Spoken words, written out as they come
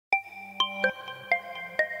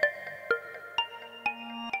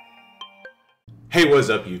Hey, what's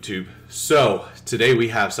up, YouTube? So, today we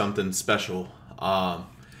have something special.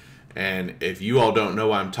 And if you all don't know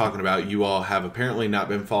what I'm talking about, you all have apparently not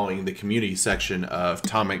been following the community section of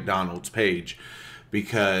Tom Mcdonald's page,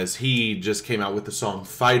 because he just came out with the song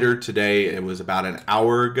Fighter today. It was about an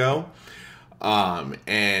hour ago.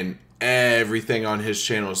 And everything on his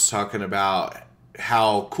channel is talking about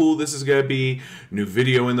how cool this is going to be. New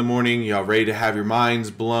video in the morning. Y'all ready to have your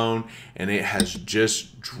minds blown? And it has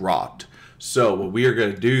just dropped. So what we are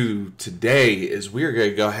going to do today is we are going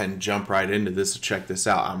to go ahead and jump right into this to check this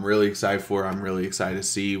out. I'm really excited for it. I'm really excited to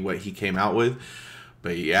see what he came out with.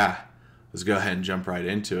 But yeah, let's go ahead and jump right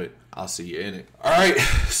into it. I'll see you in it. All right,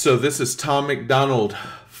 so this is Tom Mcdonald,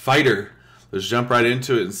 Fighter. Let's jump right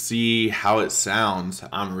into it and see how it sounds.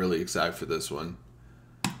 I'm really excited for this one.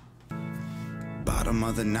 Bottom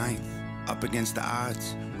of the ninth, up against the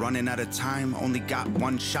odds, running out of time, only got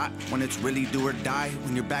one shot. When it's really do or die,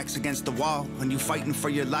 when your back's against the wall, when you fighting for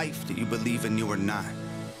your life, do you believe in you or not?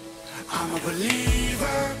 I'm a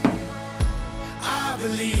believer, I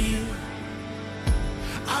believe.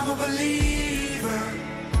 I'm a believer,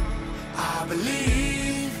 I believe.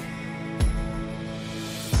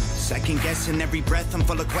 Second guessing every breath, I'm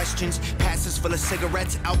full of questions. Passes full of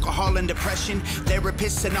cigarettes, alcohol and depression.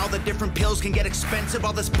 Therapists and all the different pills can get expensive.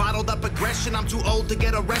 All this bottled up aggression, I'm too old to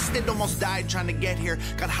get arrested. Almost died trying to get here.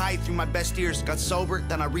 Got high through my best years. Got sober,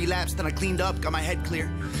 then I relapsed, then I cleaned up, got my head clear.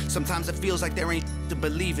 Sometimes it feels like there ain't to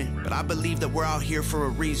believe in, but I believe that we're out here for a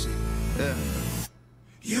reason.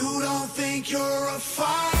 You don't think you're a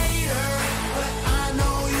fighter, but I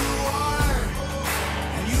know you are.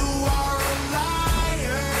 And you are a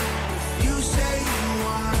liar if you say you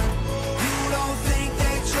are. You don't think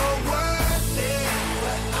that you're worth it,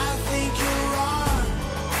 but I think you're wrong.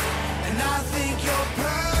 And I think you're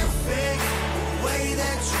perfect the way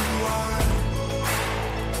that you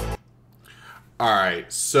are.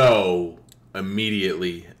 Alright, so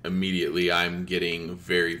immediately I'm getting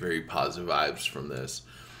very, very positive vibes from this.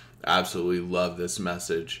 Absolutely love this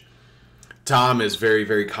message. Tom is very,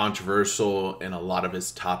 very controversial in a lot of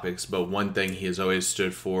his topics, but one thing he has always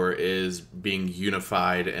stood for is being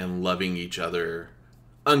unified and loving each other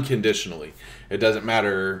unconditionally. It doesn't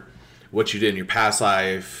matter what you did in your past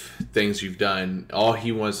life, things you've done. All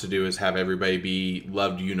he wants to do is have everybody be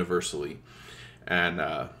loved universally.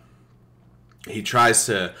 And he tries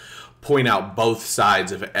to point out both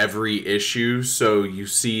sides of every issue, so you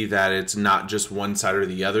see that it's not just one side or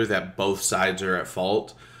the other, that both sides are at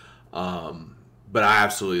fault. But I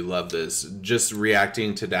absolutely love this. Just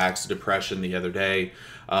reacting to Dak's depression the other day.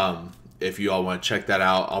 If you all want to check that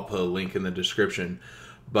out, I'll put a link in the description.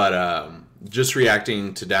 But just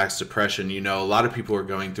reacting to Dak's depression, you know, a lot of people are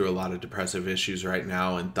going through a lot of depressive issues right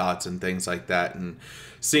now and thoughts and things like that. And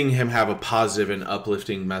seeing him have a positive and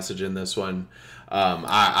uplifting message in this one,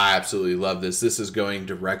 I absolutely love this. This is going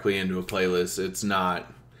directly into a playlist. It's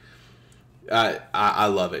not... I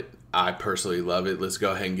love it. I personally love it. Let's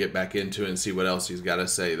go ahead and get back into it and see what else he's got to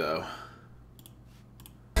say, though.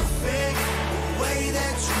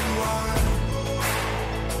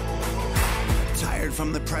 Tired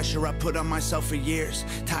from the pressure I put on myself for years.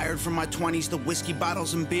 Tired from my 20s, the whiskey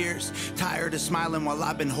bottles and beers. Tired of smiling while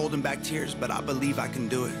I've been holding back tears. But I believe I can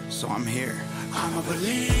do it, so I'm here. I'm a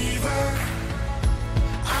believer,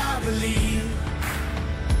 I believe.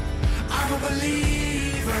 I'm a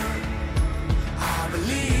believer, I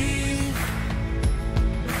believe.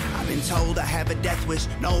 I've been told I have a death wish,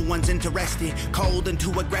 no one's interested. Cold and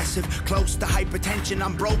too aggressive, close to hypertension.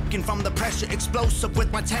 I'm broken from the pressure, explosive with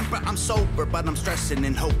my temper. I'm sober, but I'm stressing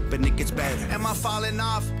and hoping it gets better. Am I falling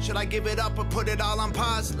off? Should I give it up or put it all on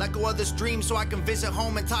pause? Let go of this dream so I can visit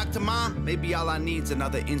home and talk to mom? Maybe all I need's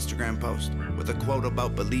another Instagram post with a quote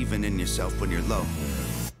about believing in yourself when you're low.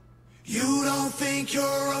 You don't think you're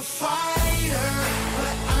a fighter,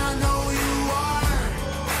 but I know you are.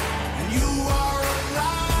 And you are a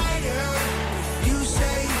liar if you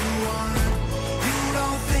say you are. You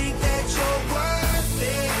don't think that you're worth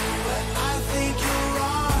it, but I think you're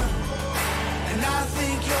wrong. And I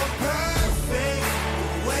think you're perfect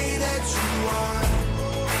the way that you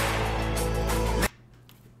are.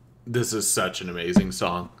 This is such an amazing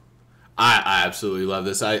song. I absolutely love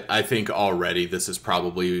this. I think already this is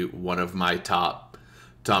probably one of my top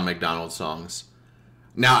Tom Mcdonald songs.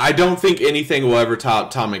 Now, I don't think anything will ever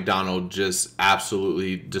top Tom Mcdonald just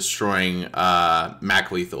absolutely destroying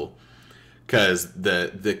Mac Lethal, because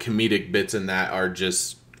the comedic bits in that are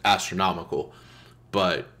just astronomical.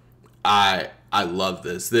 But I love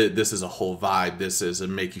this. This is a whole vibe. This is a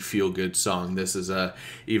make you feel good song. This is a,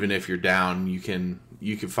 even if you're down, you can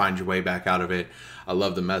find your way back out of it. I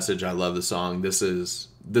love the message. I love the song. This is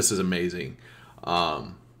amazing.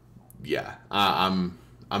 Yeah, I'm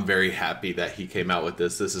very happy that he came out with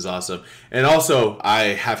this. This is awesome. And also, I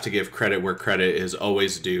have to give credit where credit is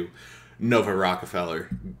always due. Nova Rockefeller,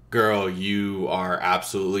 girl, you are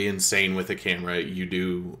absolutely insane with the camera. You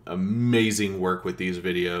do amazing work with these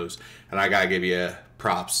videos, and I gotta give you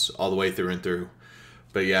props all the way through and through.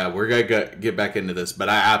 But yeah, we're gonna get back into this, but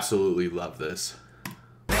I absolutely love this.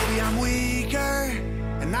 Maybe I'm weaker,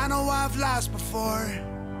 and I know I've lost before,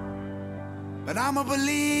 but I'm a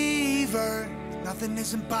believer. Nothing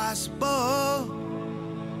is impossible.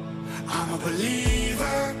 I'm a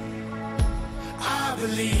believer. I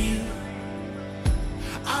believe.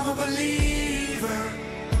 I'm a believer.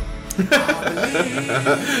 I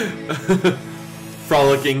believe.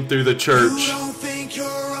 Frolicking through the church. You don't think you're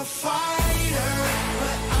a fighter,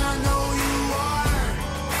 but I know you are.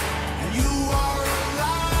 And you are a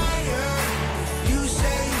liar if you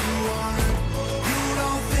say you are. You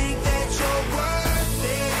don't think that you're worth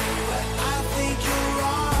it, but I think you're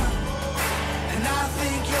wrong. And I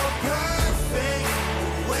think you're perfect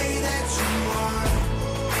the way that you are.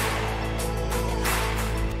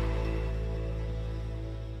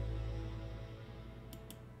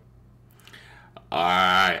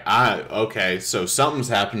 Alright, okay, so something's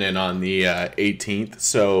happening on the 18th,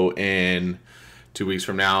 so in 2 weeks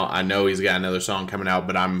from now, I know he's got another song coming out,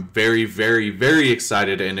 but I'm very, very, very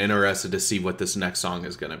excited and interested to see what this next song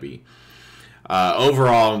is going to be.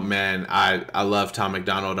 Overall, man, I love Tom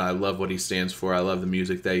Mcdonald. I love what he stands for. I love the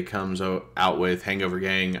music that he comes out with. Hangover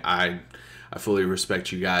Gang, I fully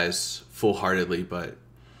respect you guys full-heartedly, but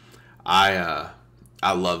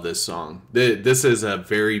I love this song. This is a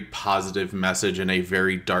very positive message in a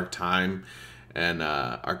very dark time in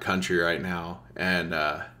our country right now. And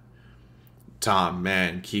Tom,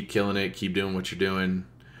 man, keep killing it. Keep doing what you're doing.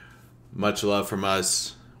 Much love from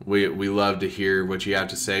us. We love to hear what you have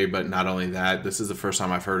to say, but not only that, this is the first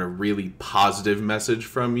time I've heard a really positive message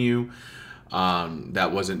from you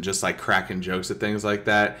that wasn't just like cracking jokes at things like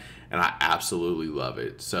that, and I absolutely love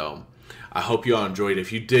it. So I hope you all enjoyed.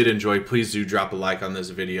 If you did enjoy, please do drop a like on this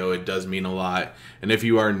video. It does mean a lot. And if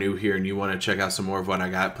you are new here and you want to check out some more of what I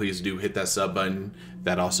got, please do hit that sub button.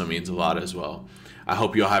 That also means a lot as well. I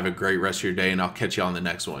hope you all have a great rest of your day, and I'll catch you on the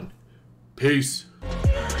next one. Peace.